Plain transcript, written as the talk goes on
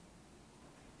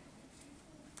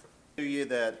to you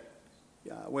that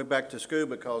I went back to school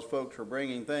because folks were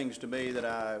bringing things to me that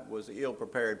I was ill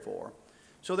prepared for.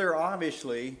 So there are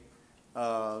obviously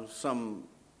some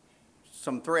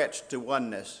threats to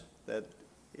oneness, that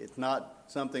it's not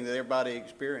something that everybody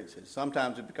experiences.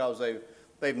 Sometimes it's because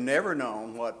they've never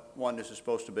known what oneness is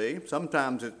supposed to be.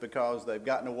 Sometimes it's because they've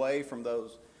gotten away from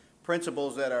those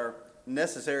principles that are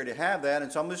necessary to have that.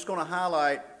 And so I'm just going to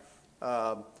highlight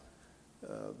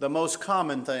the most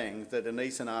common things that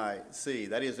Denise and I see.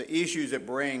 That is, the issues that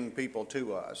bring people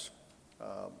to us.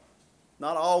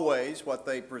 Not always what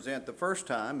they present the first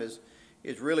time is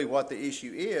really what the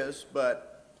issue is,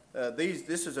 but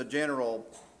this is a general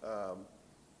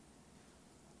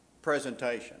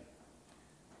presentation.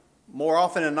 More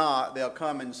often than not, they'll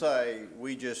come and say,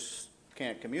 we just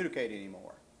can't communicate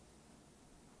anymore.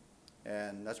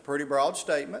 And that's a pretty broad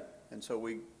statement, and so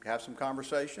we have some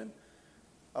conversation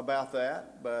about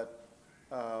that, but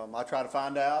I try to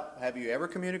find out, have you ever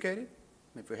communicated?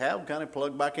 If you have, kind of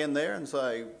plug back in there and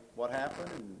say, what happened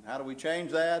and how do we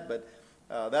change that? But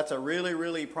that's a really,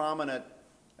 really prominent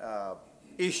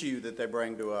issue that they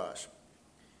bring to us.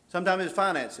 Sometimes it's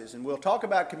finances, and we'll talk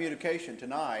about communication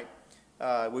tonight.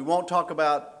 We won't talk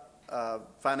about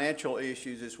financial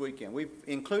issues this weekend. We've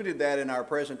included that in our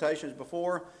presentations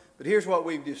before, but here's what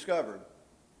we've discovered,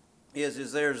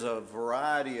 is there's a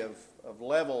variety of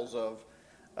levels of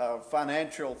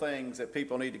financial things that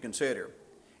people need to consider.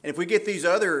 And if we get these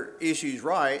other issues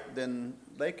right, then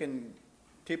they can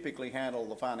typically handle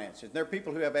the finances. There are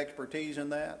people who have expertise in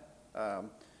that.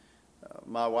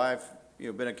 My wife,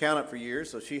 been an accountant for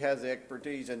years, so she has the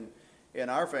expertise in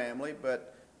our family.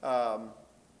 But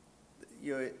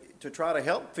to try to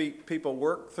help people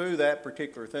work through that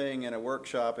particular thing in a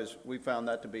workshop, we found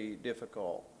that to be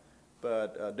difficult.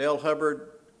 But Dale Hubbard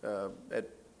at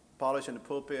Polishing the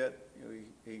Pulpit,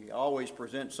 he always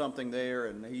presents something there,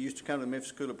 and he used to come to the Memphis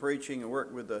School of Preaching and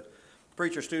work with the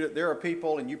preacher student. There are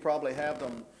people, and you probably have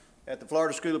them at the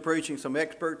Florida School of Preaching, some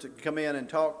experts that can come in and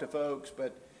talk to folks,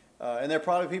 but and there are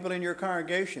probably people in your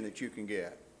congregation that you can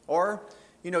get. Or,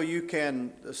 you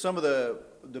can, some of the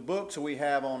books that we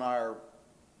have on our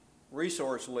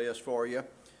resource list for you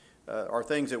are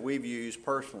things that we've used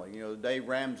personally. Dave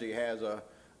Ramsey has a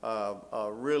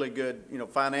really good,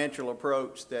 financial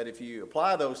approach that if you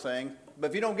apply those things, but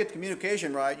if you don't get the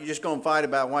communication right, you're just going to fight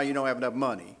about why you don't have enough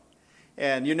money.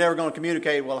 And you're never going to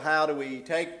communicate, well, how do we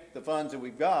take the funds that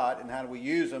we've got and how do we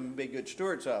use them and be good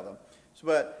stewards of them? So,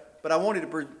 but I wanted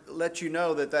to let you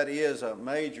know that is a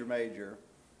major, major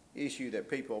issue that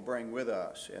people bring with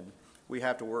us, and we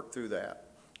have to work through that.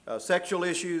 Sexual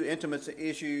issues, intimacy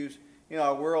issues,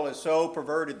 our world is so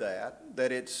perverted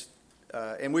that it's,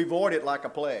 and we avoid it like a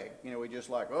plague. We just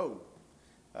probably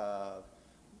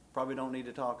don't need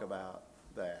to talk about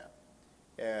that.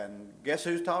 And guess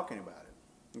who's talking about it?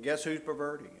 And guess who's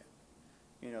perverting it?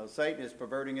 Satan is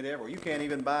perverting it everywhere. You can't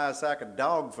even buy a sack of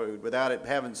dog food without it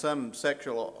having some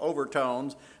sexual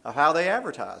overtones of how they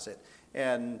advertise it.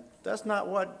 And that's not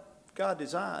what God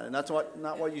designed. And that's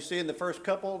not what you see in the first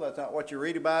couple. That's not what you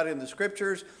read about in the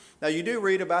scriptures. Now, you do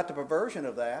read about the perversion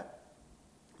of that,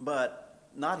 but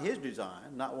not his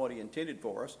design, not what he intended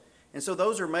for us. And so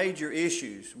those are major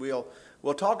issues. We'll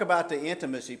talk about the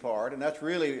intimacy part, and that's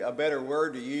really a better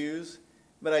word to use.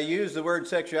 But I use the word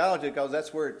sexuality because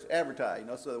that's where it's advertised.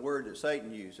 That's the word that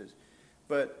Satan uses.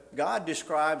 But God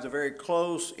describes a very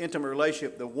close, intimate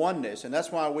relationship, the oneness, and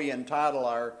that's why we entitle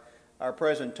our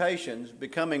presentations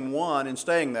Becoming One and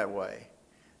Staying That Way.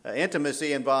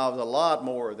 Intimacy involves a lot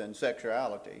more than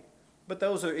sexuality. But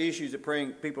those are issues that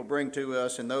people bring to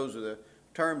us, and those are the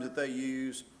terms that they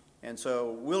use. And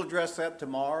so we'll address that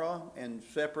tomorrow in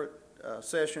separate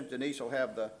sessions. Denise will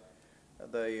have the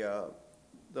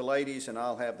ladies, and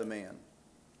I'll have the men.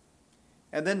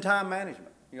 And then time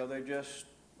management. They're just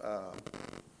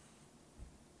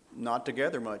not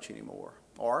together much anymore.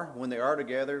 Or when they are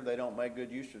together, they don't make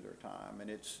good use of their time. And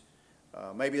it's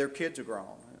maybe their kids are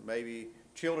grown. Maybe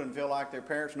children feel like their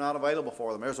parents are not available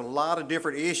for them. There's a lot of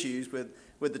different issues with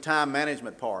the time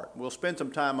management part. We'll spend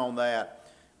some time on that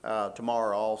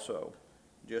tomorrow also,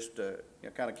 just to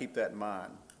kind of keep that in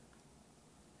mind.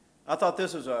 I thought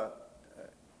this was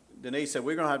Denise said,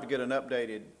 we're going to have to get an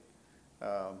updated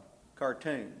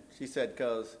cartoon. She said,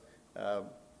 because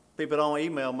people don't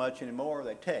email much anymore,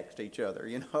 they text each other,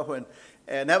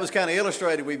 and that was kind of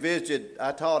illustrated.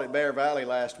 I taught at Bear Valley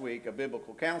last week a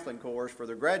biblical counseling course for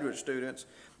their graduate students,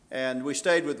 and we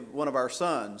stayed with one of our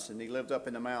sons, and he lived up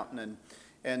in the mountain,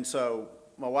 and so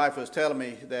my wife was telling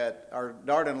me that our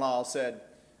daughter-in-law said,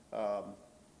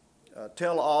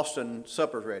 tell Austin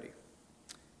supper's ready.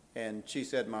 And she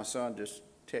said, my son just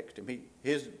text him.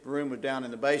 His room was down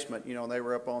in the basement, and they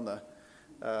were up on the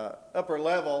upper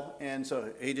level, and so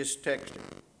he just texted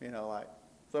him, like,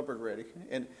 supper's ready.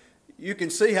 And you can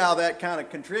see how that kind of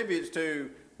contributes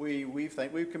to we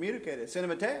think we've communicated. Send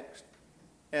him a text.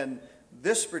 And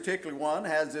this particular one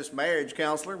has this marriage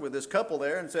counselor with this couple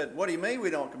there and said, "What do you mean we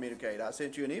don't communicate? I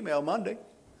sent you an email Monday."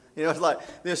 It's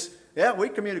like this, yeah, we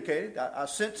communicated. I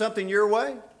sent something your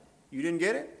way. You didn't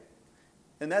get it?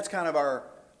 And that's kind of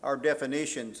our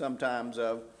definition sometimes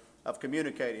of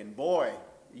communicating. Boy,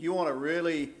 you want to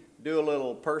really do a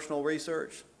little personal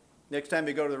research? Next time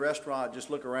you go to the restaurant, just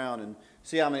look around and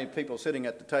see how many people sitting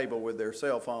at the table with their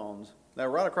cell phones. They're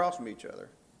right across from each other,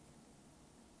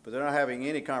 but they're not having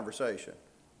any conversation.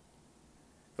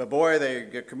 But boy,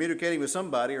 they're communicating with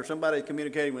somebody, or somebody's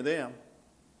communicating with them.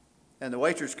 And the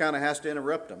waitress kind of has to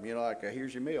interrupt them, like,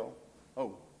 "Here's your meal."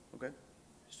 "Oh, okay,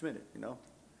 just a minute,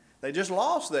 They just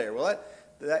lost there. Well,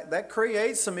 that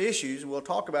creates some issues, and we'll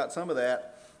talk about some of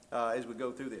that as we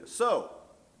go through this. So,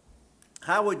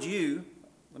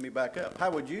 let me back up.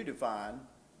 How would you define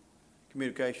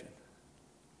communication?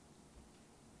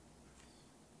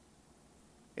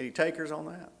 Any takers on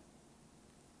that?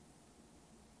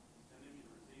 Sending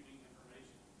and receiving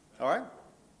information. All right.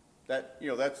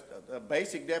 That's a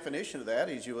basic definition of that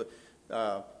is you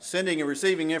sending and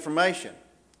receiving information.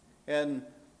 And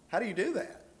how do you do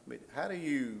that? How do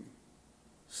you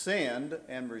send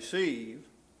and receive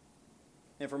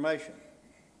information?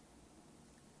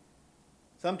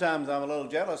 Sometimes I'm a little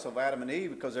jealous of Adam and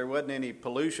Eve because there wasn't any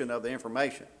pollution of the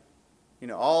information.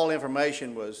 All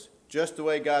information was just the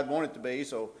way God wanted it to be,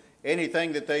 so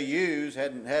anything that they used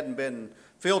hadn't been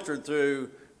filtered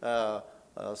through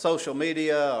social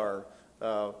media or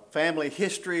family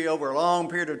history over a long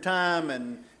period of time,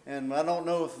 and I don't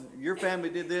know if your family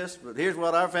did this, but here's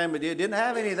what our family did. Didn't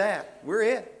have any of that. We're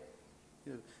it.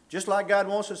 Just like God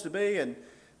wants us to be. And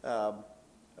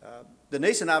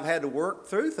Denise and I have had to work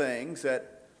through things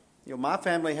that, my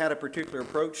family had a particular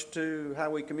approach to how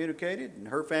we communicated, and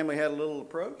her family had a little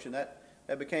approach, and that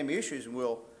became issues, and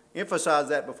we'll emphasize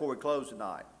that before we close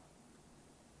tonight.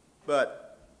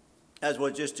 But as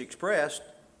was just expressed,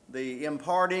 the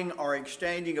imparting or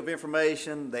exchanging of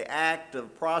information, the act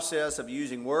of process of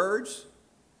using words,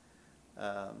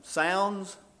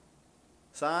 sounds,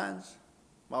 signs.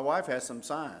 My wife has some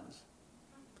signs,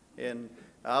 and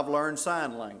I've learned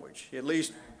sign language, at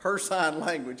least her sign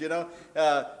language,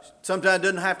 Sometimes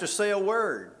doesn't have to say a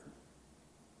word,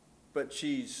 but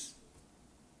she's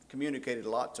communicated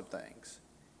lots of things.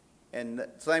 And the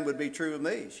same would be true of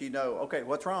me. She'd know, okay,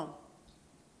 what's wrong?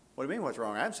 What do you mean what's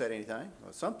wrong? I haven't said anything.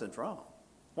 Well, something's wrong.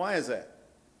 Why is that?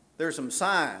 There's some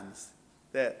signs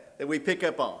that we pick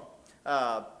up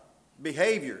on.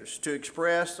 Behaviors to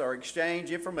express or exchange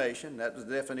information, that was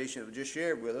the definition it just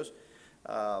shared with us,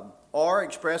 or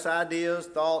express ideas,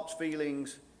 thoughts,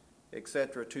 feelings,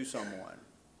 etc. to someone.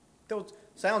 Those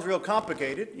sounds real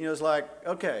complicated. It's like,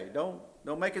 okay, don't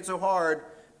make it so hard,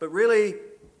 but really,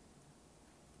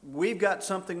 we've got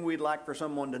something we'd like for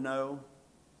someone to know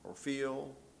or feel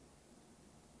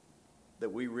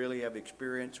that we really have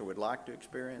experienced or would like to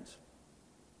experience.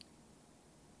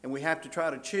 And we have to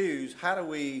try to choose, how do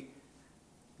we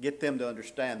get them to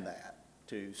understand that,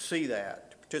 to see that,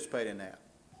 to participate in that.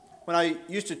 When I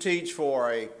used to teach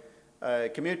for a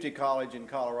community college in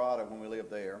Colorado when we lived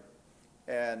there,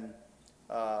 and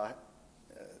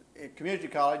in community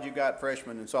college you've got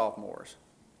freshmen and sophomores.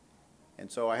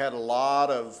 And so I had a lot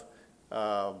of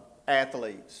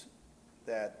athletes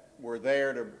that were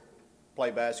there to play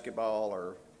basketball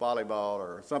or volleyball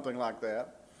or something like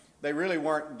that. They really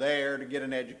weren't there to get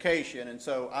an education. And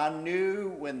so I knew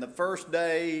when the first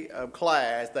day of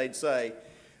class they'd say,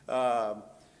 "Mr.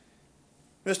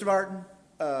 Martin,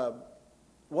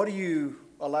 what do you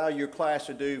allow your class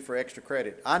to do for extra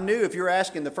credit?" I knew if you're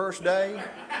asking the first day,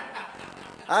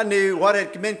 I knew what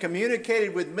had been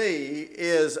communicated with me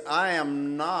is I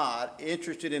am not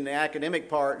interested in the academic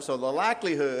part, so the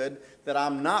likelihood that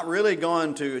I'm not really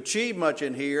going to achieve much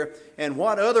in here, and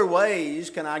what other ways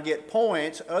can I get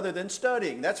points other than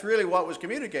studying? That's really what was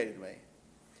communicated to me.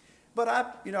 But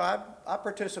I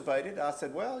participated. I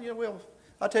said, well,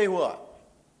 I'll tell you what.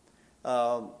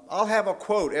 I'll have a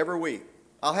quote every week.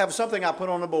 I'll have something I put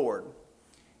on the board.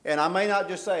 And I may not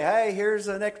just say, hey, here's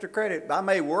an extra credit. I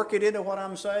may work it into what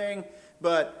I'm saying,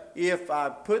 but if I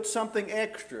put something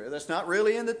extra that's not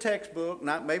really in the textbook,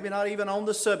 maybe not even on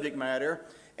the subject matter,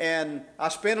 and I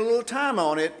spend a little time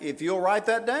on it, if you'll write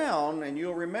that down and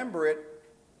you'll remember it,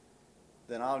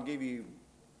 then I'll give you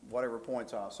whatever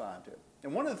points I'll assign to it.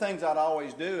 And one of the things I'd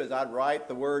always do is I'd write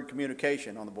the word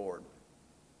communication on the board.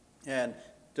 And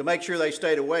to make sure they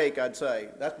stayed awake, I'd say,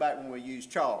 that's back when we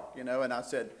used chalk, and I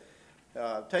said,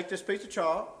 take this piece of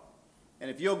chalk, and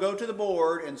if you'll go to the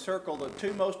board and circle the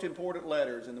two most important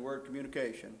letters in the word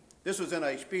communication. This was in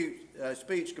a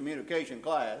speech communication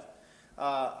class.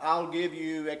 I'll give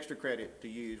you extra credit to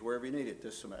use wherever you need it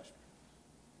this semester.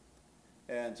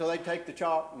 And so they'd take the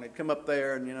chalk and they'd come up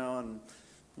there and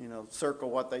circle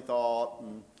what they thought.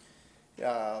 And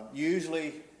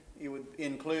usually it would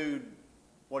include,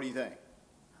 what do you think?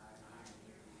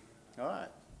 All right.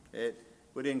 It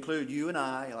would include you and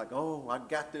I, like, oh, I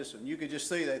got this. And you could just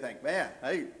see they think, man,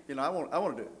 hey, I want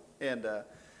to do it. And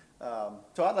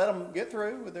so I let them get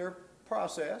through with their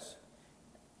process.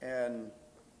 And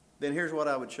then here's what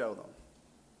I would show them.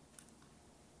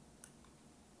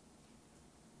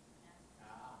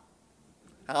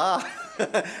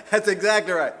 That's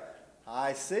exactly right.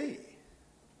 I see.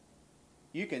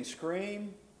 You can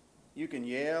scream. You can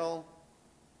yell.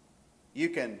 You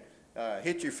can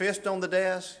hit your fist on the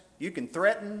desk. You can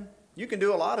threaten. You can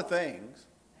do a lot of things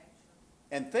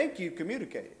and think you've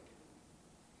communicated.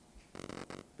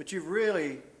 But you've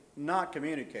really not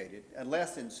communicated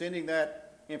unless in sending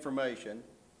that information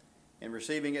and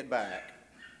receiving it back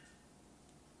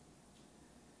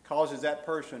causes that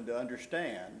person to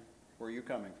understand where you're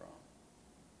coming from.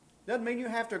 Doesn't mean you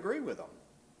have to agree with them.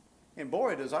 And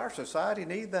boy, does our society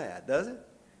need that, does it?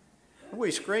 We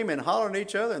scream and holler at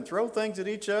each other and throw things at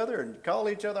each other and call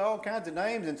each other all kinds of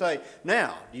names and say,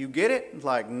 now, do you get it? It's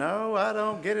like, no, I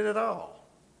don't get it at all.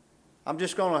 I'm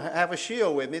just going to have a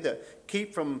shield with me to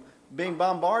keep from being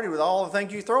bombarded with all the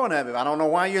things you're throwing at me. I don't know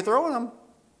why you're throwing them,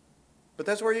 but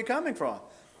that's where you're coming from.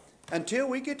 Until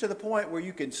we get to the point where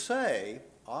you can say,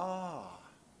 I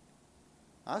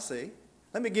see.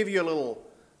 Let me give you a little,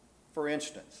 for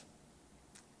instance.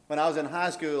 When I was in high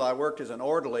school, I worked as an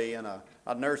orderly in a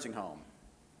nursing home.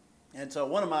 And so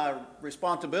one of my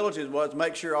responsibilities was to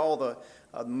make sure all the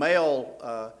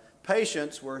male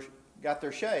patients got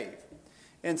their shave.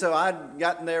 And so I'd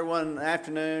gotten there one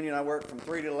afternoon, I worked from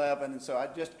 3 to 11, and so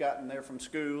I'd just gotten there from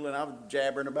school, and I was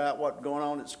jabbering about what was going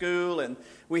on at school. And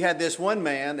we had this one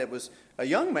man that was a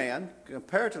young man,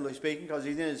 comparatively speaking, because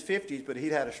he's in his 50s, but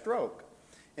he'd had a stroke.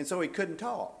 And so he couldn't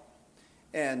talk.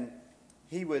 And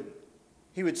he would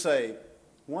say,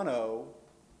 1-0,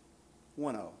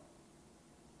 1-0.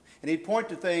 And he'd point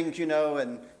to things,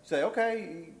 and say,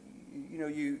 okay,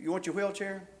 you want your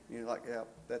wheelchair? You're like, yeah,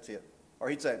 that's it. Or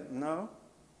he'd say, no.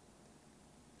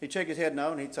 He'd shake his head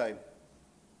no, and he'd say,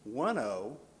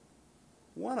 1-0,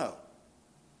 1-0.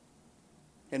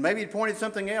 And maybe he'd point at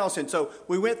something else. And so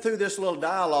we went through this little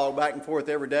dialogue back and forth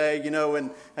every day,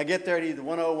 and I get there at either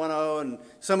 1-0, 1-0, and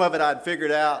some of it I'd figured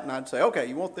out, and I'd say, okay,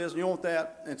 you want this and you want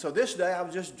that. And so this day I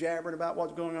was just jabbering about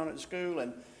what's going on at school,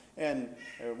 and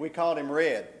we called him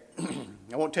Red.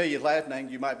 I won't tell you his last name,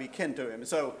 you might be kin to him.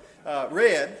 So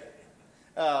Red,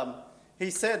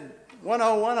 he said 1-0,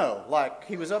 1-0, like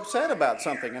he was upset about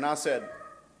something. And I said,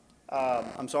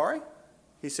 I'm sorry?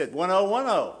 He said 1-0,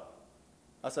 1-0.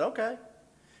 I said, okay.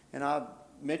 And I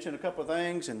mentioned a couple of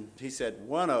things, and he said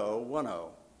 1-0, 1-0.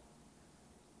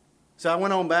 So I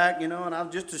went on back, and I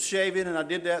was just a shaving, and I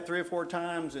did that 3 or 4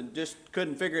 times and just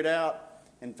couldn't figure it out.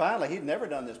 And finally, he'd never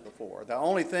done this before. The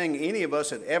only thing any of us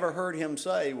had ever heard him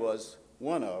say was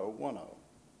 1-0, 1-0.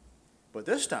 But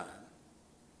this time,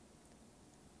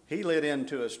 he lit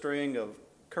into a string of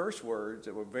curse words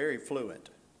that were very fluent.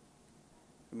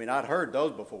 I mean, I'd heard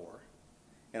those before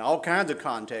in all kinds of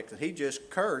contexts, and he just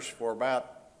cursed for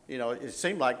about, it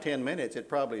seemed like 10 minutes. It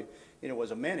probably,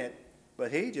 was a minute,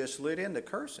 but he just lit into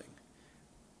cursing.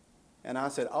 And I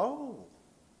said, oh.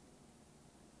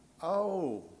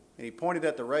 And he pointed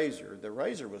at the razor. The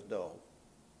razor was dull.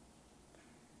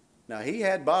 Now, he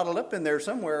had bottled up in there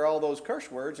somewhere all those curse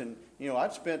words, and,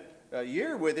 I'd spent a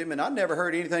year with him, and I'd never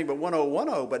heard anything but 1-0,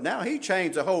 1-0, but now he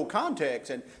changed the whole context,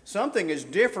 and something is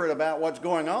different about what's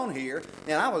going on here,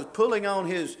 and I was pulling on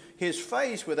his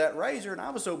face with that razor, and I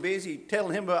was so busy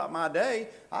telling him about my day,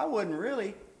 I wasn't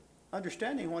really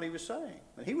understanding what he was saying.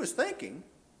 But he was thinking.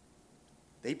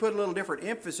 He put a little different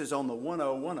emphasis on the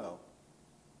 1-0, 1-0.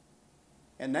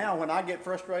 And now when I get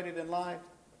frustrated in life,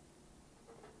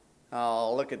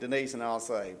 I'll look at Denise and I'll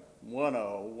say,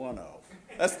 1-0, 1-0.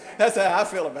 That's how I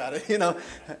feel about it,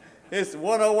 It's 1-0,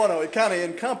 1-0. It kind of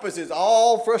encompasses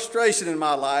all frustration in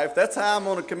my life. That's how I'm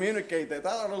going to communicate that.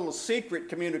 That's a little secret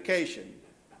communication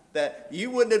that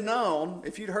you wouldn't have known,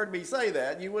 if you'd heard me say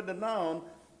that, you wouldn't have known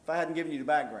if I hadn't given you the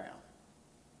background.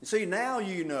 You see, now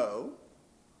you know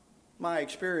my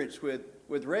experience with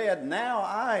Red. Now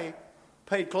I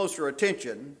paid closer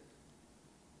attention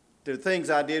to the things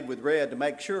I did with Red to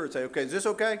make sure, say, okay, is this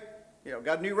okay?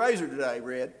 Got a new razor today,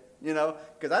 Red. because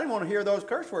I didn't want to hear those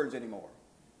curse words anymore.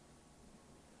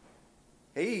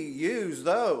 He used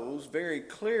those very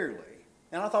clearly.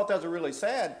 And I thought that was a really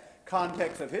sad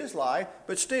context of his life,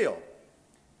 but still.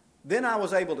 Then I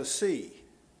was able to see.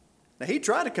 Now, he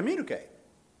tried to communicate.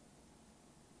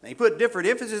 He put different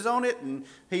emphasis on it, and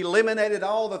he eliminated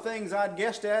all the things I'd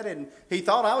guessed at, and he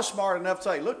thought I was smart enough to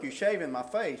say, look, you're shaving my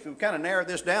face. We've kind of narrowed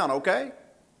this down, okay?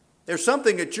 There's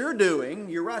something that you're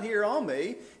doing. You're right here on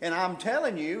me, and I'm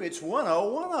telling you it's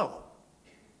 1010.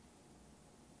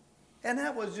 And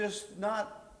that was just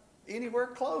not anywhere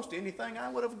close to anything I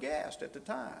would have guessed at the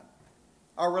time.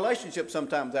 Our relationship's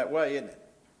sometimes that way, isn't it?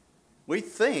 We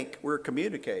think we're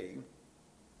communicating,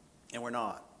 and we're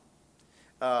not.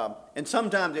 And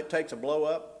sometimes it takes a blow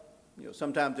up.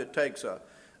 Sometimes it takes a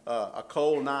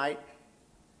cold night,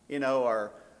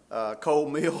 or a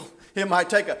cold meal. It might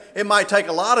take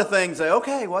a lot of things. Say,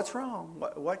 okay, what's wrong?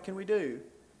 What can we do?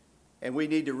 And we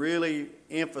need to really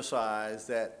emphasize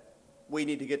that we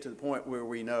need to get to the point where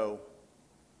we know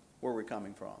where we're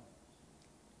coming from.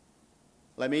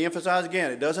 Let me emphasize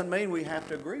again, it doesn't mean we have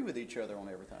to agree with each other on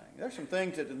everything. There's some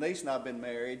things that Denise and I have been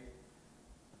married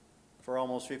for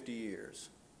almost 50 years.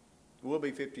 We'll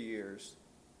be 50 years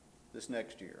this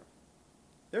next year.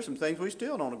 There's some things we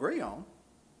still don't agree on.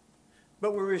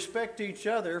 But we respect each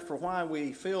other for why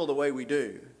we feel the way we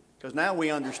do. Because now we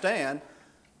understand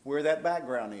where that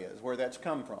background is, where that's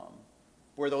come from,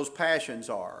 where those passions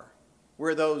are,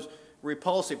 where those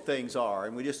repulsive things are.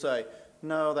 And we just say,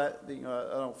 no,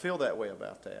 I don't feel that way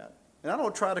about that. And I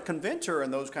don't try to convince her in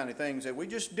those kind of things that we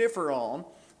just differ on.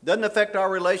 Doesn't affect our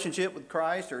relationship with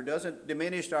Christ or doesn't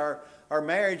diminish our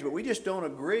marriage, but we just don't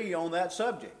agree on that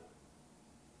subject.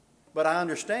 But I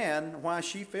understand why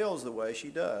she feels the way she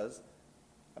does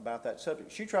about that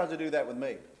subject. She tries to do that with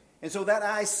me. And so that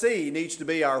I see needs to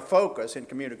be our focus in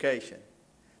communication.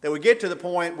 That we get to the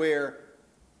point where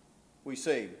we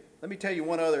see. Let me tell you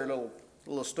one other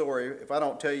little story. If I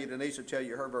don't tell you, Denise will tell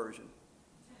you her version.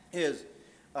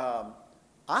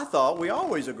 I thought we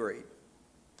always agreed.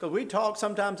 Because we'd talk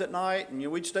sometimes at night,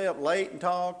 and we'd stay up late and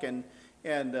talk, and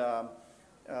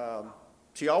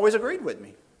she always agreed with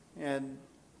me. And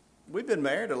we'd been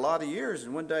married a lot of years,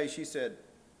 and one day she said,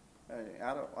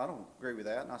 I don't agree with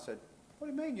that. And I said, what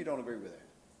do you mean you don't agree with that?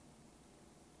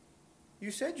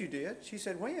 You said you did. She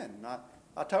said, when? And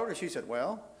I told her. She said,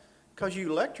 well, because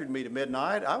you lectured me to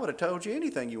midnight, I would have told you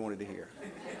anything you wanted to hear.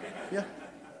 Yeah.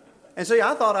 And see,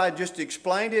 I thought I just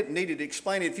explained it and needed to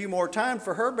explain it a few more times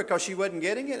for her because she wasn't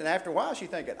getting it. And after a while, she's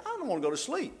thinking, I don't want to go to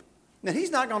sleep. Now,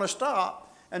 he's not going to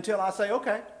stop until I say,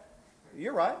 okay,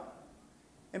 you're right.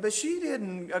 But she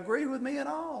didn't agree with me at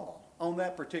all on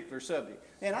that particular subject.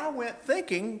 And I went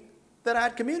thinking that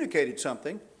I'd communicated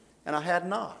something, and I had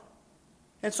not.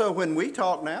 And so when we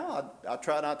talk now, I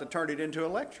try not to turn it into a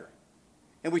lecture.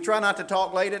 And we try not to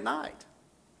talk late at night.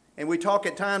 And we talk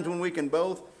at times when we can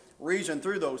both reason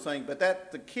through those things. But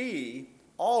that's the key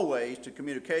always to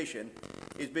communication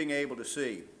is being able to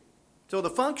see. So the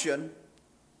function,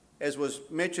 as was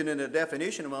mentioned in the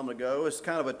definition a moment ago, is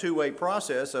kind of a two-way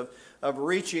process of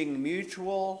reaching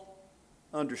mutual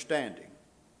understanding.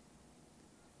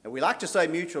 And we like to say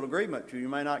mutual agreement, but you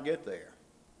may not get there.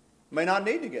 You may not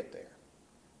need to get there.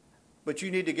 But you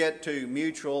need to get to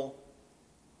mutual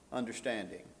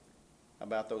understanding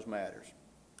about those matters.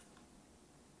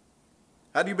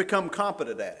 How do you become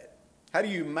competent at it? How do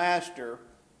you master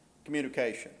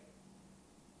communication?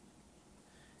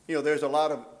 There's a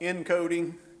lot of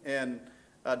encoding and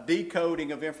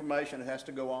decoding of information that has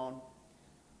to go on.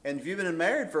 And if you've been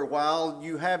married for a while,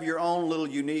 you have your own little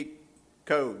unique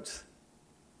codes.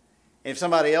 If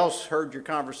somebody else heard your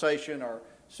conversation or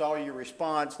saw your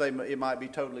response, it might be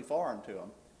totally foreign to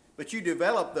them. But you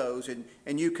develop those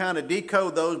and you kind of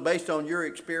decode those based on your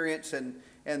experience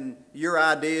and your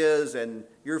ideas and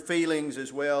your feelings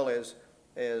as well as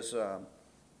the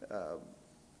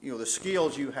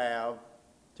skills you have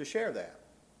to share that.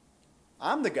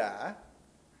 I'm the guy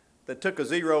that took a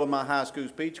 0 in my high school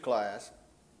speech class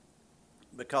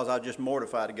because I was just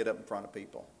mortified to get up in front of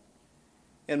people.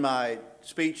 And my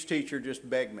speech teacher just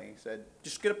begged me, said,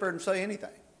 just get up there and say anything.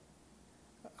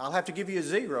 I'll have to give you a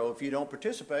 0 if you don't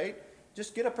participate.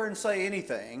 Just get up there and say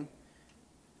anything,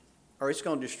 or it's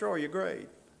going to destroy your grade.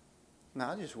 No,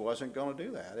 I just wasn't going to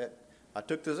do that. I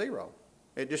took the 0.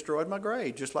 It destroyed my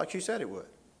grade, just like she said it would.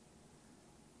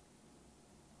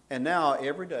 And now,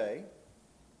 every day,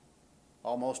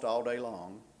 almost all day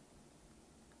long,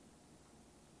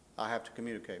 I have to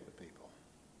communicate with people.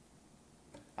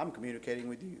 I'm communicating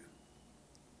with you.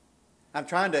 I'm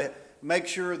trying to make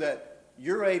sure that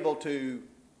you're able to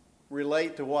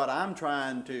relate to what I'm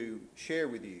trying to share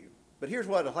with you. But here's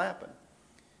what will happen.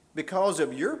 Because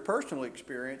of your personal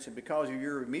experience and because of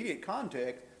your immediate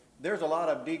context, there's a lot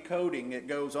of decoding that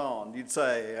goes on. You'd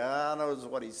say, I know this is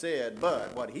what he said,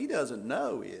 but what he doesn't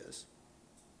know is,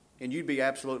 and you'd be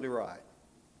absolutely right,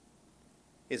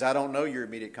 is I don't know your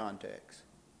immediate context.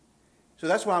 So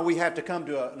that's why we have to come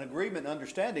to an agreement and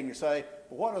understanding to say,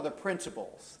 well, what are the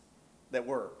principles that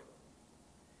work?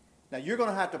 Now, you're going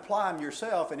to have to apply them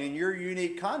yourself, and in your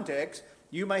unique context,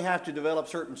 you may have to develop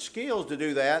certain skills to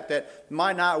do that that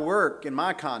might not work in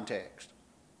my context.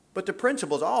 But the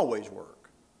principles always work.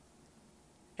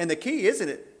 And the key, isn't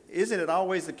it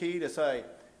always the key to say,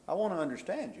 I want to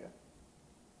understand you.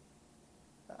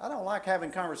 I don't like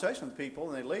having conversations with people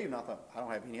and they leave and I thought, I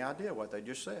don't have any idea what they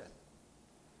just said.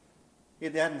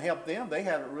 It hadn't helped them. They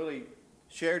haven't really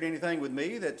shared anything with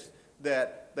me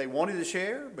that they wanted to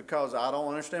share because I don't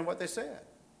understand what they said.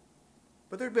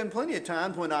 But there have been plenty of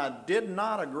times when I did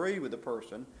not agree with the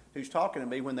person who's talking to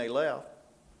me when they left.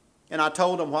 And I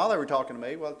told them while they were talking to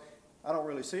me, well, I don't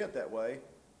really see it that way,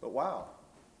 but wow,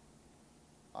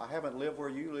 I haven't lived where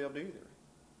you lived either.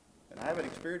 And I haven't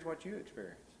experienced what you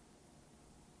experienced.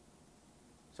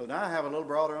 So now I have a little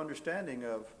broader understanding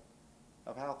of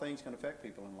how things can affect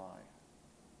people in life.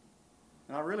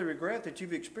 And I really regret that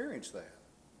you've experienced that.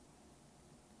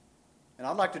 And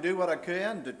I'd like to do what I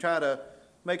can to try to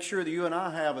make sure that you and I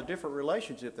have a different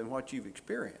relationship than what you've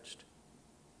experienced.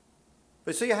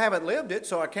 But see, I haven't lived it,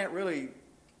 so I can't really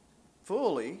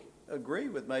fully agree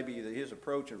with maybe his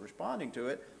approach of responding to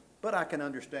it, but I can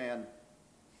understand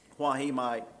why he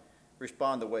might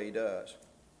respond the way he does.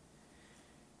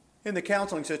 In the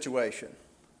counseling situation,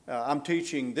 I'm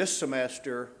teaching this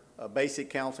semester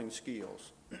basic counseling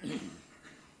skills.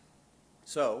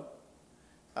 So,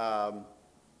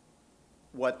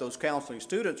 what those counseling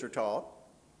students are taught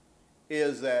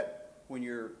is that when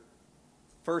you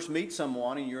first meet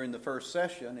someone and you're in the first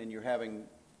session and you're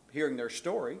hearing their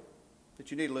story,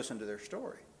 that you need to listen to their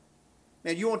story.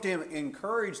 Now, you want to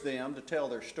encourage them to tell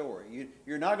their story.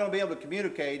 You're not going to be able to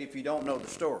communicate if you don't know the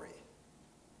story.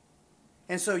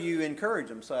 And so you encourage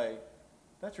them, say,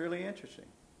 that's really interesting.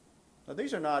 Now,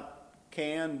 these are not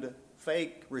canned,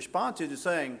 fake responses to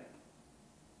saying,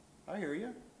 I hear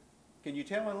you. Can you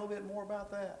tell me a little bit more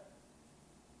about that?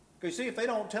 Because see, if they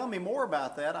don't tell me more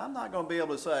about that, I'm not going to be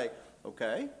able to say,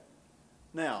 okay,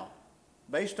 now,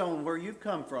 based on where you've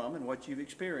come from and what you've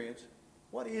experienced,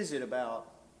 what is it about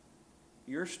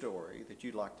your story that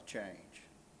you'd like to change?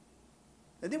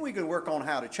 And then we can work on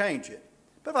how to change it.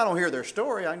 But if I don't hear their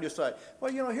story, I can just say,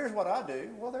 well, here's what I do.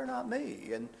 Well, they're not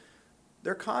me, and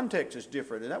their context is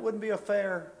different, and that wouldn't be a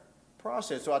fair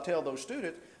process. So I tell those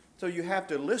students, so you have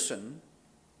to listen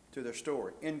to their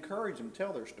story. Encourage them to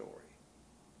tell their story.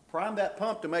 Prime that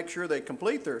pump to make sure they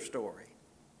complete their story.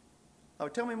 Oh,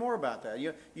 tell me more about that.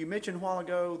 You mentioned a while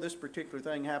ago this particular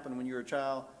thing happened when you were a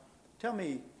child. Tell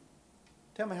me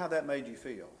how that made you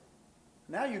feel.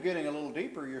 Now you're getting a little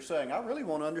deeper. You're saying, I really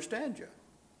want to understand you.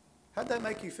 How'd that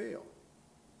make you feel?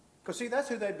 Because, see, that's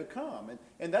who they've become.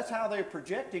 And that's how they're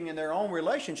projecting in their own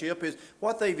relationship is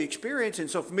what they've experienced. And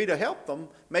so for me to help them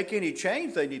make any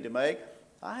change they need to make,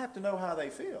 I have to know how they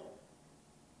feel.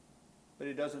 But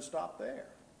it doesn't stop there.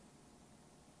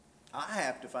 I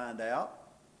have to find out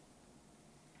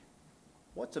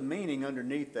what's the meaning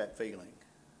underneath that feeling.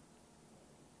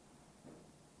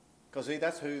 Because, see,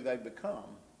 that's who they've become.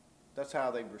 That's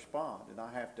how they respond. And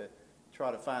I have to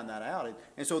try to find that out.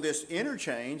 And so this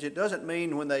interchange, it doesn't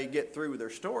mean when they get through with their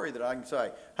story that I can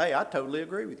say, hey, I totally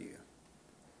agree with you.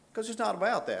 Because it's not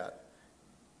about that.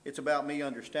 It's about me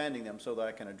understanding them so that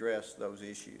I can address those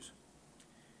issues.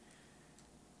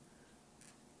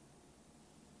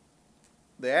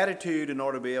 The attitude in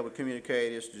order to be able to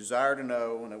communicate is desire to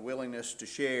know and a willingness to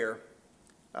share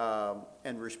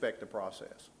and respect the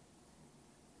process.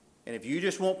 And if you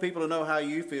just want people to know how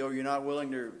you feel, you're not willing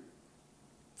to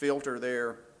filter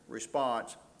their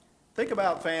response. Think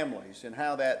about families and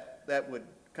how that would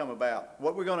come about.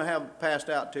 What we're going to have passed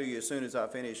out to you as soon as I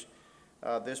finish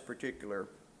this particular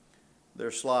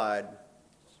their slide.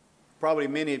 Probably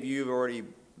many of you have already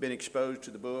been exposed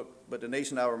to the book, but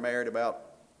Denise and I were married about,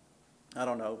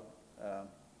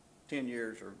 10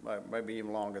 years or maybe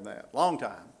even longer than that. Long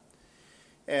time.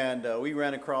 And we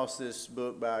ran across this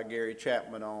book by Gary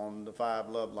Chapman on the 5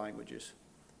 love languages.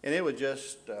 And it was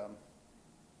just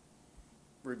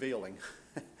revealing.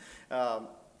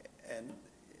 And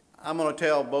I'm going to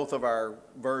tell both of our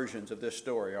versions of this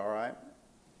story, all right?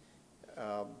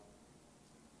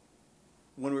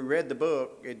 When we read the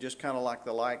book, it just kind of like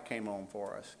the light came on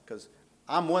for us. Because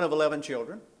I'm one of 11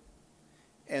 children.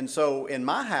 And so in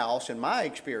my house, in my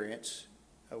experience,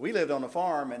 we lived on a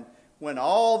farm, and when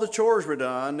all the chores were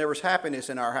done, there was happiness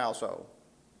in our household.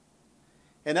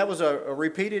 And that was a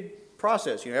repeated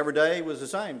process. Every day was the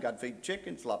same. Got to feed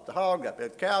chickens, slop the hog, got to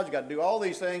feed the cows, you got to do all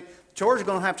these things. Chores are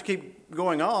going to have to keep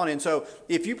going on. And so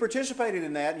if you participated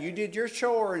in that, you did your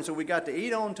chore, and so we got to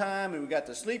eat on time and we got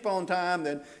to sleep on time,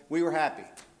 then we were happy.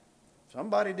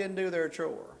 Somebody didn't do their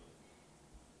chore,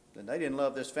 then they didn't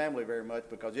love this family very much,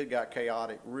 because it got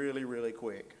chaotic really, really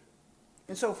quick.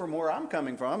 And so from where I'm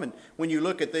coming from, and when you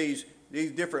look at these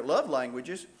different love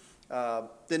languages,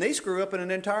 Denise grew up in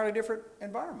an entirely different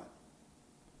environment.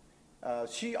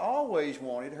 She always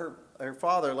wanted, her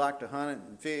father liked to hunt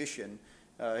and fish, and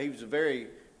he was a very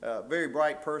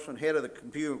bright person, head of the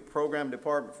computer program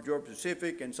department for Georgia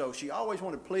Pacific, and so she always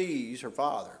wanted to please her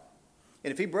father.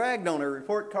 And if he bragged on her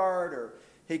report card, or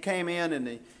he came in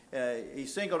and he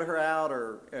singled her out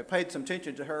or paid some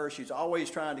attention to her, she's always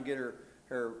trying to get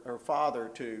her father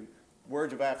to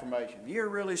words of affirmation. You're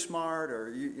really smart,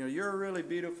 or you're really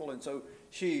beautiful. And so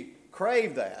she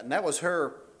craved that, and that was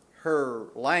her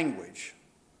language.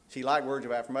 She liked words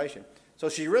of affirmation. So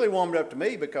she really warmed up to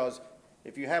me, because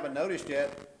if you haven't noticed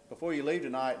yet, before you leave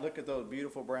tonight, look at those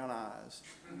beautiful brown eyes.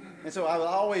 And so I would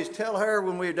always tell her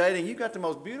when we were dating, you got the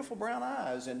most beautiful brown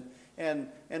eyes. And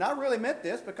I really meant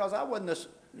this, because I wasn't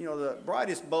the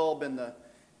brightest bulb in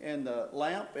the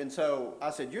lamp. And so I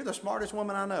said, you're the smartest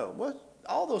woman I know. Well,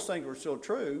 all those things were still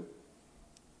true,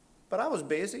 but I was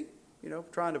busy,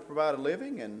 trying to provide a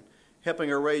living and helping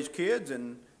her raise kids,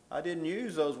 and I didn't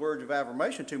use those words of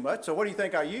affirmation too much. So what do you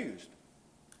think I used?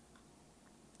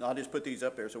 I'll just put these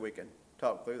up there so we can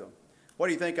talk through them. What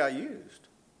do you think I used?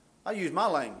 I used my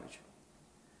language,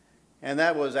 and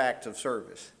that was acts of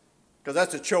service, because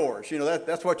that's the chores.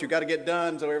 That's what you got to get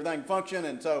done so everything can function.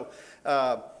 And so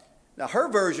now her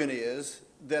version is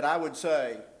that I would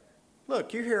say,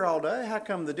 look, you're here all day. How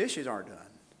come the dishes aren't done?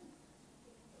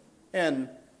 And,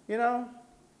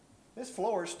 this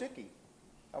floor is sticky.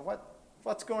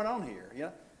 What's going on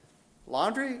here?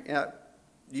 Laundry?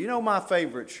 My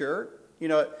favorite shirt?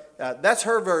 That's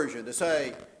her version, to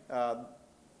say,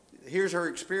 here's her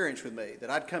experience with me, that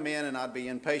I'd come in and I'd be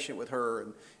impatient with her.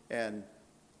 And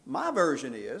my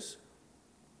version is,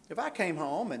 if I came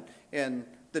home and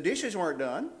the dishes weren't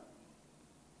done,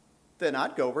 then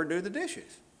I'd go over and do the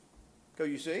dishes.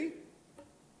 Because you see,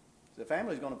 the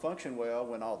family's going to function well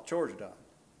when all the chores are done.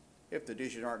 If the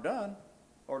dishes aren't done,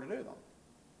 or to do them.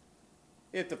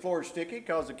 If the floor is sticky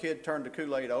because the kid turned the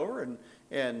Kool-Aid over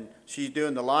and she's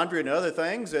doing the laundry and other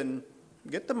things, and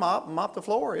get the mop the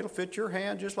floor. It'll fit your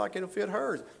hand just like it'll fit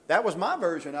hers. That was my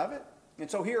version of it. And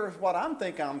so here's what I'm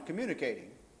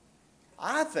communicating.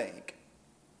 I think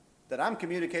that I'm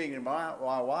communicating to my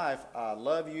wife, I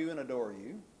love you and adore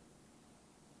you,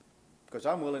 because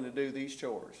I'm willing to do these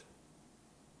chores.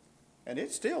 And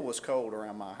it still was cold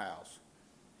around my house.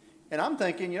 And I'm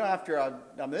thinking,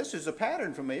 this is a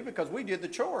pattern for me, because we did the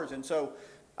chores. And so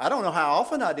I don't know how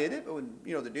often I did it, but when,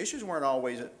 the dishes weren't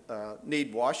always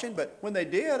need washing, but when they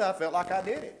did, I felt like I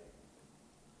did it.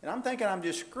 And I'm thinking, I'm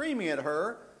just screaming at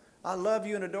her, I love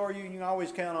you and adore you, and you can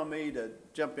always count on me to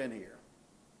jump in here.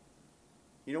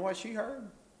 You know what she heard?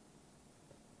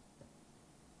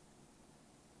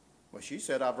 Well, she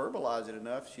said I verbalized it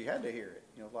enough, she had to hear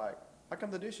it. Like, how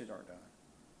come the dishes aren't done?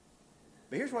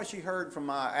 But here's what she heard from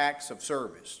my acts of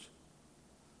service.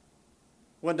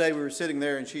 One day we were sitting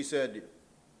there and she said,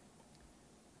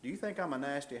 do you think I'm a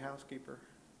nasty housekeeper?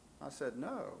 I said,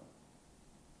 no,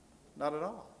 not at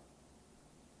all.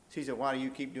 She said, why do you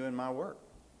keep doing my work?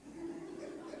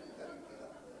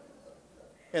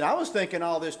 And I was thinking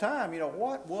all this time,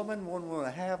 what woman would want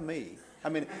to have me? I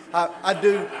mean, I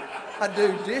do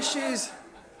dishes.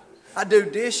 I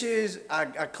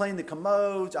clean the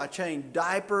commodes. I change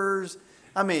diapers.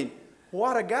 I mean,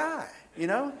 what a guy,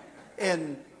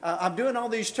 And I'm doing all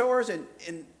these chores, and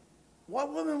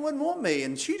what woman wouldn't want me?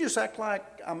 And she just acted like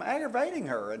I'm aggravating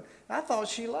her, and I thought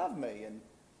she loved me. And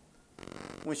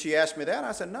when she asked me that,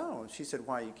 I said, no. And she said,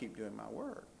 why do you keep doing my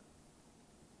work?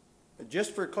 But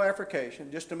just for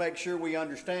clarification, just to make sure we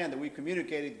understand that we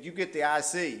communicated, you get the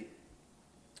IC.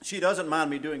 She doesn't mind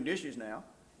me doing dishes now.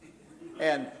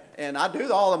 And I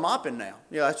do all the mopping now.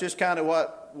 That's just kind of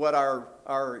what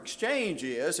our exchange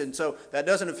is. And so that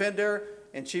doesn't offend her,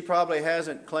 and she probably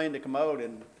hasn't cleaned the commode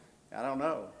in, I don't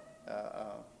know,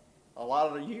 a lot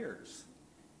of the years.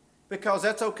 Because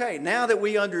that's okay. Now that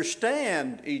we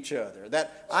understand each other,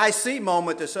 that IC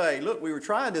moment to say, look, we were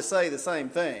trying to say the same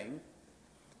thing,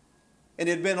 and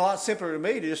it'd been a lot simpler to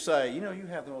me to just say, you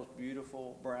have the most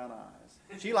beautiful brown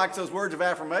eyes. She likes those words of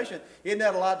affirmation. Isn't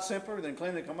that a lot simpler than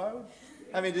cleaning the commode?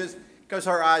 I mean, just because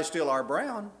her eyes still are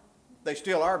brown, they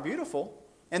still are beautiful,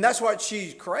 And that's what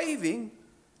she's craving.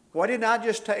 Why didn't I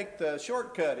just take the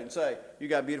shortcut and say, you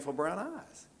got beautiful brown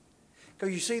eyes?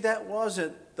 Because you see, that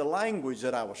wasn't the language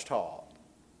that I was taught.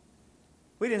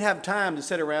 We didn't have time to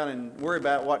sit around and worry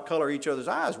about what color each other's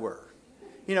eyes were.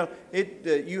 You know,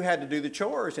 you had to do the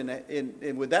chores,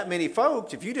 and with that many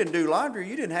folks, if you didn't do laundry,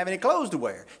 you didn't have any clothes to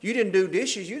wear. You didn't do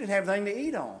dishes, you didn't have anything to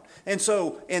eat on. And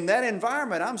so in that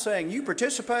environment, I'm saying you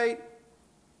participate,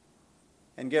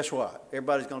 and guess what?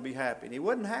 Everybody's going to be happy. And he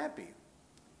wasn't happy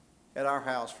at our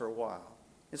house for a while.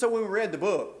 And so when we read the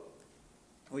book,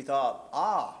 we thought,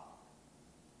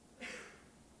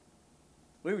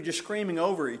 we were just screaming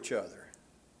over each other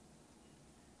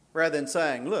rather than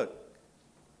saying, look,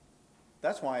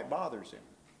 that's why it bothers him.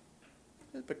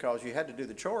 It's because you had to do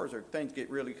the chores or things get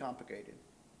really complicated.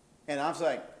 And I'm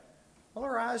saying, well,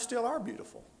 our eyes still are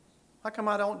beautiful. How come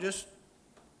I don't just,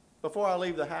 before I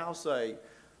leave the house, say,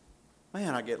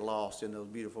 man, I get lost in those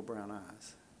beautiful brown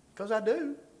eyes? Because I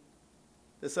do.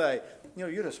 To say, you know,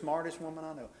 you're the smartest woman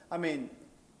I know. I mean,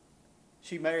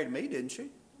 she married me, didn't she?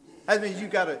 I mean, you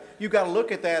got to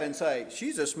look at that and say,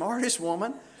 she's the smartest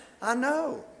woman I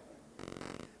know.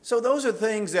 So those are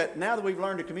things that now that we've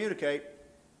learned to communicate,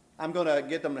 I'm going to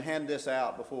get them to hand this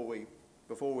out before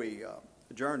we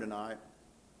adjourn tonight.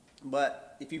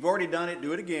 But if you've already done it,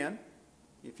 do it again.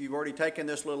 If you've already taken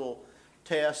this little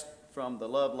test from the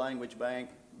Love Language Bank,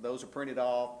 those are printed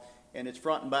off, and it's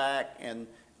front and back. And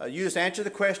you just answer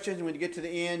the questions, and when you get to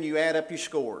the end, you add up your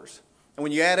scores. And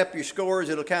when you add up your scores,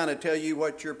 it'll kind of tell you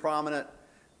what your prominent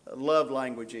love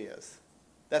language is.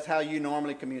 That's how you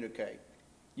normally communicate.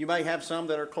 You may have some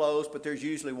that are close, but there's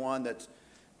usually one that's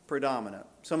predominant.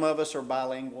 Some of us are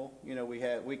bilingual. You know,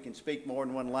 we can speak more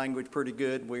than one language pretty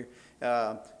good. We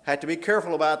have to be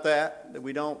careful about that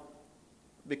we don't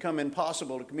become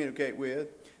impossible to communicate with.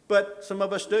 But some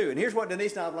of us do. And here's what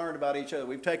Denise and I have learned about each other.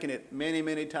 We've taken it many,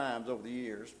 many times over the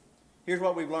years. Here's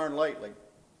what we've learned lately.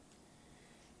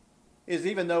 Is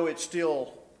even though it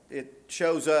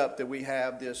shows up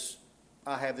that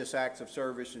I have this acts of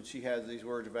service and she has these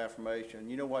words of affirmation.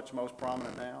 You know what's most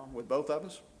prominent now with both of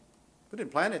us? We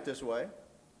didn't plan it this way.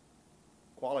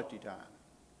 Quality time.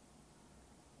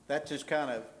 That just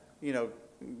kind of, you know,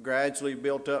 gradually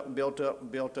built up and built up and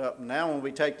built up. And now when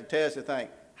we take the test, we think,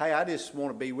 hey, I just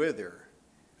want to be with her.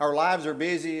 Our lives are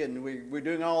busy and we're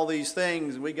doing all these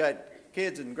things. We got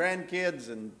kids and grandkids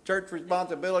and church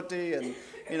responsibility, and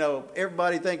you know,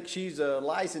 everybody thinks she's a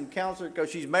licensed counselor because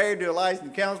she's married to a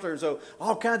licensed counselor, and so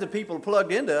all kinds of people are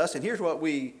plugged into us. And here's what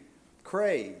we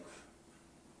crave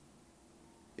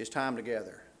is time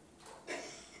together.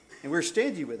 And we're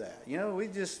stingy with that. You know,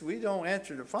 we don't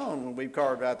answer the phone when we've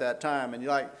carved out that time. And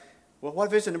you're like, well, what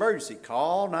if it's an emergency?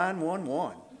 Call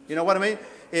 911. You know what I mean?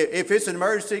 If it's an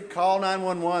emergency, call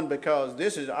 911, because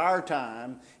this is our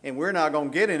time and we're not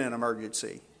going to get in an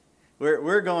emergency.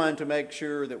 We're going to make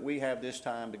sure that we have this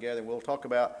time together. And we'll talk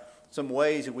about some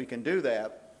ways that we can do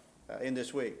that in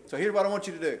this week. So here's what I want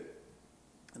you to do.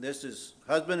 This is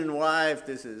husband and wife.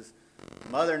 This is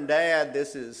mother and dad.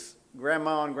 This is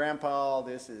grandma and grandpa.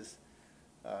 This is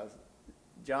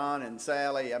John and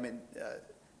Sally. I mean,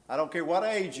 I don't care what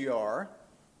age you are.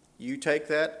 You take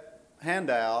that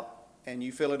handout and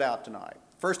you fill it out tonight.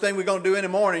 First thing we're going to do in the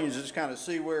morning is just kind of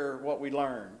see what we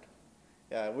learned.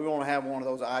 We want to have one of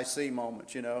those I see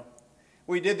moments, you know.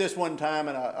 We did this one time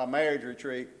in a marriage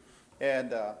retreat,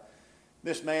 and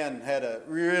this man had a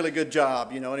really good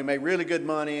job, you know, and he made really good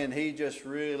money, and he just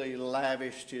really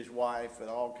lavished his wife with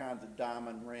all kinds of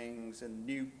diamond rings and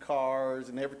new cars,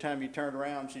 and every time you turned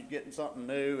around, she's getting something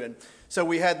new. And so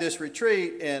we had this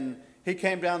retreat, and he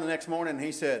came down the next morning, and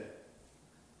he said,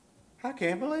 I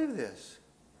can't believe this.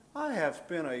 I have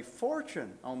spent a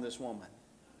fortune on this woman.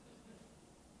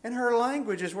 And her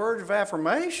language is words of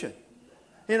affirmation.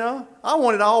 You know, I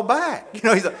want it all back. You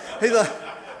know, he's like,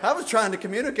 I was trying to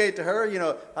communicate to her, you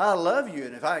know, I love you,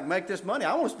 and if I can make this money,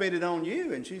 I want to spend it on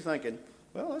you. And she's thinking,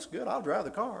 well, that's good. I'll drive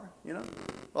the car, you know.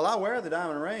 Well, I wear the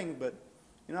diamond ring, but,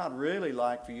 you know, I'd really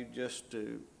like for you just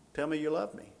to tell me you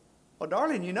love me. Well,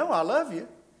 darling, you know I love you,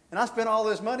 and I spent all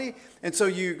this money. And so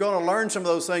you're going to learn some of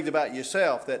those things about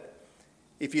yourself that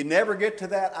if you never get to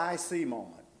that I see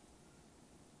moment,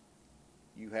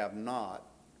 you have not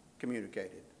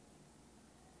communicated.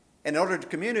 In order to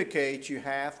communicate, you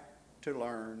have to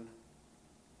learn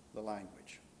the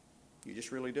language. You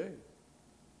just really do.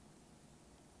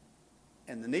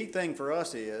 And the neat thing for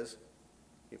us is,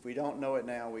 if we don't know it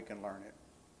now, we can learn it.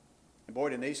 And boy,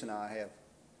 Denise and I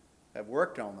have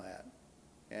worked on that.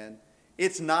 And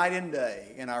it's night and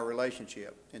day in our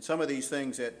relationship. And some of these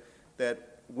things that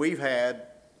we've had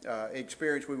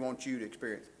experience, we want you to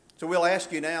experience. So we'll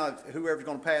ask you now, if whoever's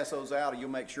going to pass those out, you'll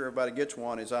make sure everybody gets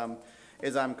one as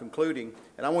I'm concluding.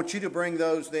 And I want you to bring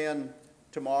those then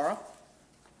tomorrow,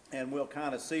 and we'll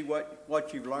kind of see what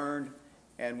you've learned,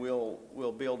 and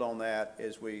we'll build on that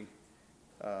as we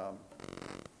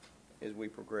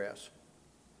progress.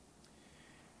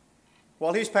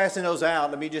 While he's passing those out,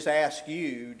 let me just ask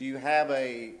you, do you have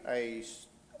a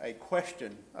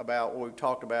question about what we've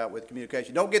talked about with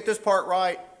communication? Don't get this part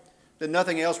right, then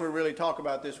nothing else we really talk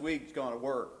about this week is going to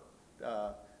work.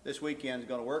 This weekend is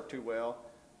going to work too well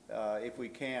if we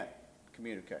can't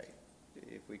communicate,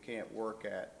 if we can't work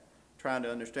at trying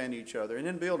to understand each other and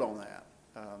then build on that.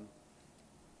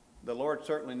 The Lord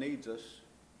certainly needs us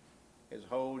as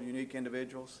whole, unique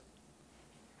individuals.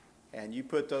 And you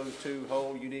put those two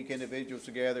whole, unique individuals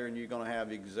together, and you're going to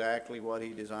have exactly what he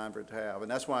designed for it to have.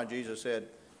 And that's why Jesus said,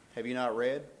 have you not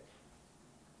read?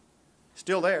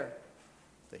 Still there.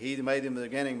 That he that made them in the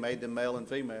beginning made them male and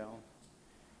female.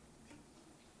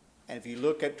 And if you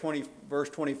look at verse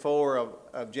 24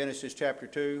 of Genesis chapter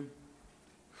 2,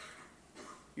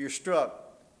 you're struck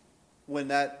when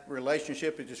that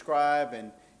relationship is described,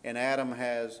 and Adam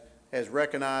has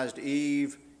recognized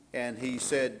Eve, and he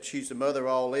said, she's the mother of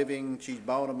all living, she's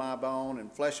bone of my bone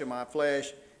and flesh of my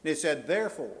flesh. And it said,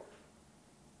 therefore.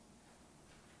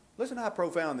 Listen how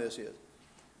profound this is.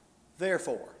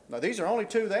 Therefore. Now, these are only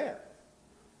two there.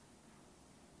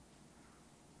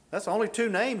 That's the only two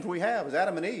names we have, is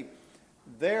Adam and Eve.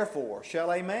 Therefore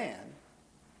shall a man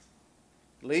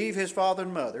leave his father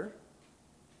and mother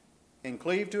and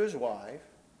cleave to his wife,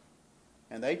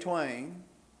 and they twain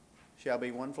shall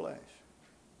be one flesh.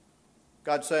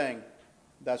 God's saying,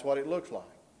 that's what it looks like.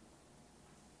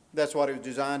 That's what it was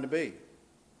designed to be.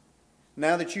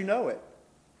 Now that you know it,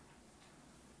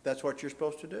 that's what you're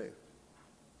supposed to do.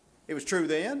 It was true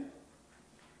then.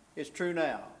 It's true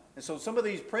now. And so some of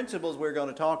these principles we're going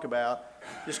to talk about,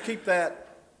 just keep that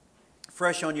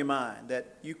fresh on your mind,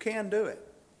 that you can do it.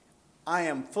 I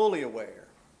am fully aware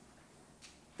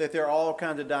that there are all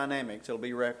kinds of dynamics that will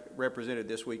be represented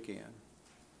this weekend.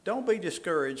 Don't be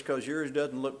discouraged because yours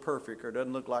doesn't look perfect or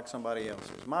doesn't look like somebody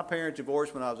else's. My parents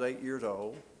divorced when I was 8 years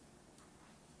old.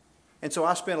 And so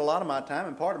I spent a lot of my time,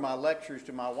 and part of my lectures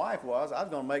to my wife was I was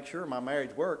going to make sure my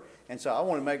marriage worked. And so I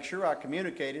wanted to make sure I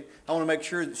communicated. I want to make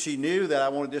sure that she knew that I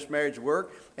wanted this marriage to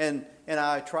work. And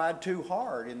I tried too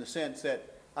hard in the sense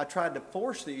that I tried to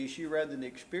force the issue rather than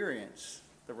experience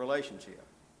the relationship.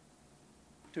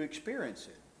 To experience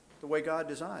it the way God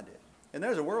designed it. And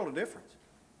there's a world of difference.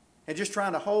 And just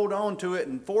trying to hold on to it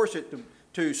and force it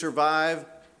to survive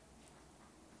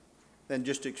than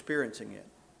just experiencing it.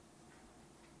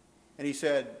 And he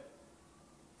said,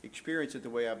 experience it the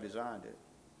way I've designed it.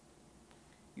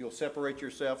 You'll separate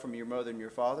yourself from your mother and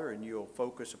your father, and you'll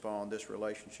focus upon this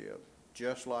relationship,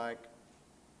 just like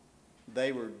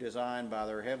they were designed by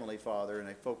their Heavenly Father, and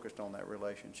they focused on that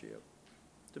relationship.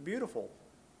 It's a beautiful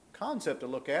concept to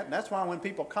look at, and that's why when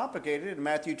people complicated it in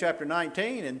Matthew chapter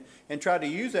 19 and tried to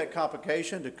use that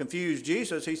complication to confuse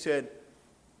Jesus, he said,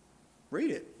 read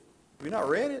it. Have you not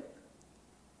read it?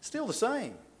 It's still the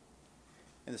same.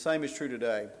 And the same is true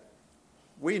today.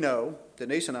 We know,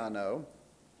 Denise and I know,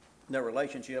 that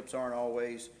relationships aren't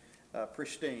always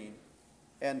pristine.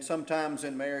 And sometimes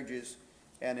in marriages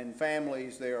and in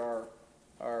families there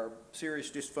are serious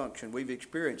dysfunction. We've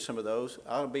experienced some of those.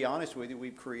 I'll be honest with you,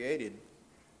 we've created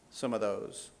some of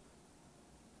those.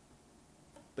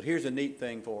 But here's a neat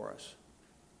thing for us,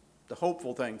 the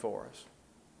hopeful thing for us.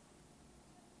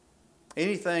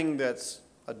 Anything that's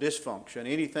a dysfunction,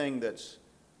 anything that's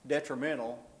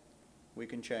detrimental, we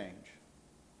can change.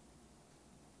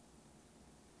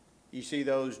 You see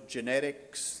those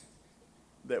genetics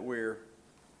that we're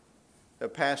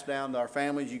passed down to our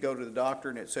families. You go to the doctor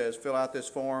and it says, fill out this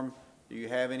form. Do you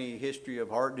have any history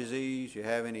of heart disease? Do you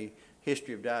have any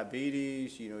history of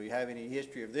diabetes? You have any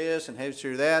history of this and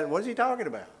history of that? What is he talking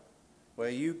about? Well,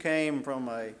 you came from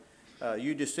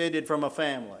you descended from a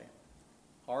family.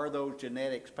 Are those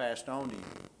genetics passed on to you?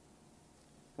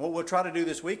 What we'll try to do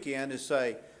this weekend is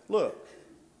say, look,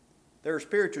 there are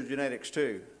spiritual genetics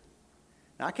too.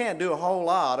 Now, I can't do a whole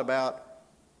lot about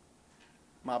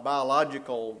my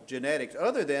biological genetics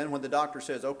other than when the doctor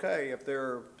says, okay, if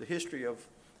there's the history of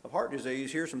heart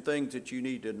disease, here's some things that you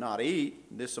need to not eat.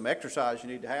 There's some exercise you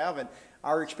need to have. And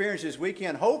our experience this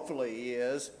weekend, hopefully,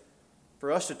 is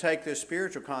for us to take this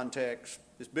spiritual context,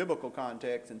 this biblical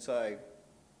context, and say,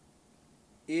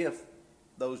 if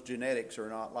those genetics are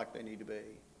not like they need to be,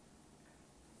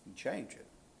 you can change it.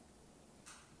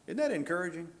 Isn't that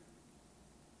encouraging?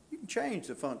 You can change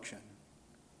the function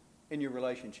in your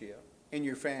relationship, in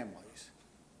your families.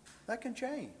 That can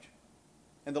change.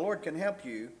 And the Lord can help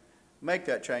you make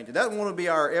that change. And that want to be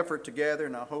our effort together,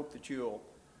 and I hope that you'll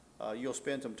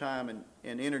spend some time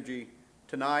and energy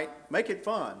tonight. Make it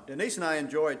fun. Denise and I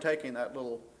enjoyed taking that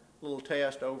little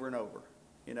test over and over,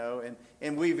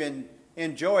 and we've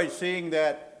enjoyed seeing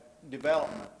that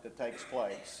development that takes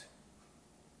place.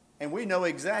 And we know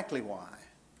exactly why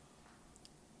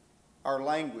our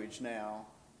language now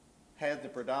has the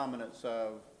predominance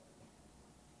of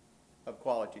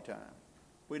quality time.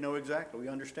 We know exactly. We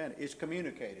understand it. It's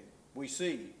communicated. We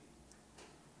see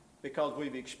because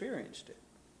we've experienced it.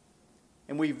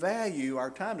 And we value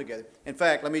our time together. In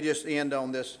fact, let me just end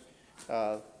on this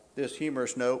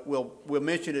humorous note. We'll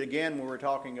mention it again when we're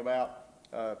talking about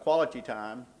quality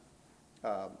time,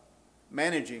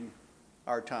 managing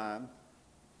our time.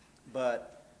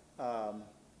 But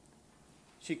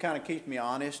she kind of keeps me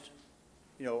honest.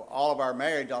 All of our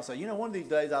marriage, I'll say, one of these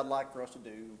days I'd like for us to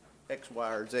do X,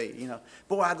 Y, or Z.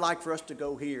 Boy, I'd like for us to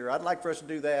go here. I'd like for us to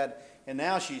do that. And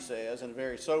now she says, in a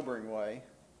very sobering way,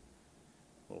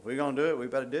 well, if we're going to do it, we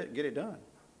better get it done.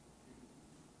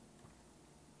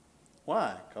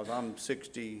 Why? Because I'm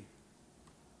 67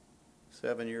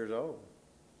 years old.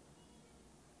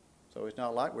 So it's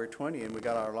not like we're 20 and we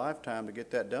got our lifetime to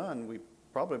get that done. We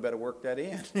probably better work that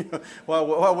in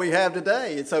while we have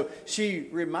today. And so she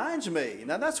reminds me.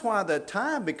 Now that's why the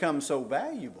time becomes so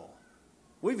valuable.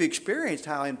 We've experienced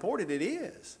how important it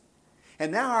is.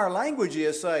 And now our language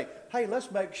is say, hey, let's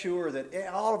make sure that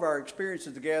all of our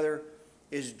experiences together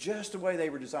is just the way they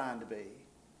were designed to be.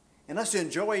 And let's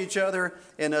enjoy each other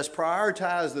and let's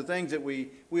prioritize the things that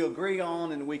we agree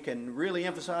on and we can really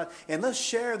emphasize. And let's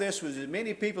share this with as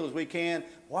many people as we can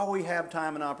while we have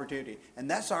time and opportunity. And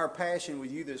that's our passion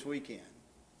with you this weekend.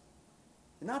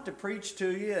 And not to preach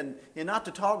to you and not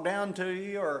to talk down to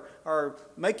you or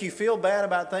make you feel bad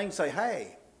about things. Say,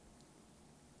 hey,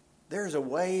 there's a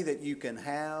way that you can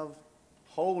have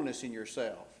wholeness in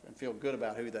yourself and feel good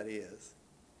about who that is.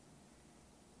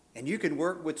 And you can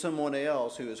work with someone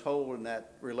else who is whole in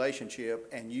that relationship,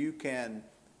 and you can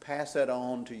pass that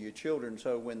on to your children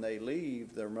so when they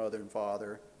leave their mother and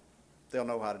father, they'll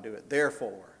know how to do it.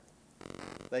 Therefore,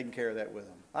 they can carry that with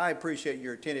them. I appreciate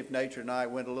your attentive nature tonight.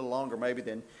 Went a little longer maybe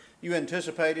than you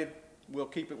anticipated. We'll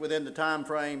keep it within the time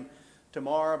frame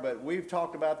tomorrow, but we've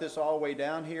talked about this all the way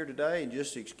down here today, and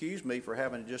just excuse me for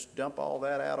having to just dump all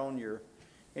that out on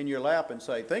in your lap and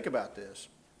say, think about this.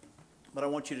 But I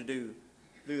want you to do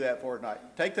that for tonight.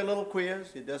 Take the little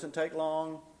quiz. It doesn't take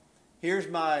long. Here's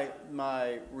my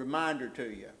reminder to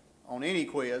you on any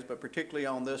quiz, but particularly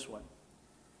on this one.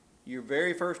 Your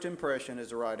very first impression is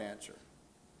the right answer.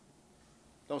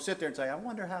 Don't sit there and say, I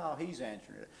wonder how he's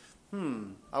answering it.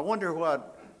 I wonder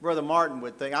what Brother Martin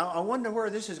would think. I wonder where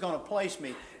this is going to place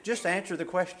me. Just answer the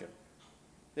question.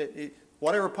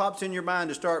 Whatever pops in your mind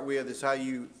to start with is how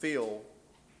you feel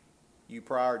you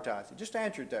prioritize it. Just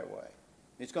answer it that way.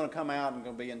 It's going to come out and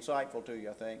going to be insightful to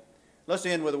you, I think. Let's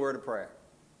end with a word of prayer.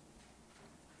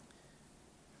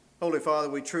 Holy Father,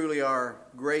 we truly are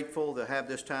grateful to have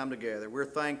this time together. We're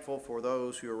thankful for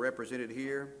those who are represented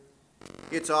here.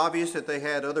 It's obvious that they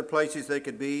had other places they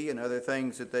could be and other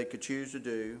things that they could choose to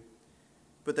do.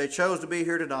 But they chose to be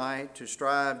here tonight to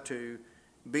strive to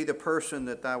be the person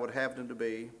that Thou would have them to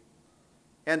be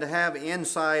and to have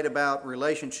insight about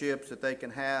relationships that they can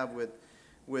have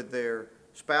with their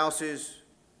spouses,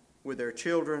 with their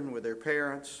children, with their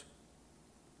parents,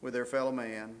 with their fellow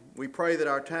man. We pray that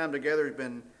our time together has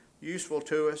been useful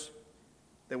to us,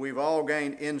 that we've all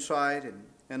gained insight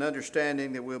and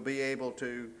understanding that we'll be able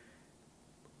to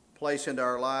place into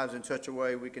our lives in such a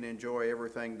way we can enjoy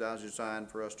everything Thou designed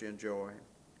for us to enjoy.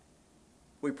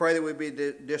 We pray that we be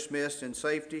dismissed in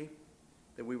safety,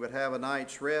 that we would have a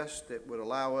night's rest that would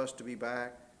allow us to be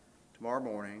back tomorrow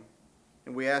morning.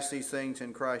 And we ask these things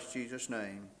in Christ Jesus'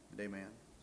 name. Amen.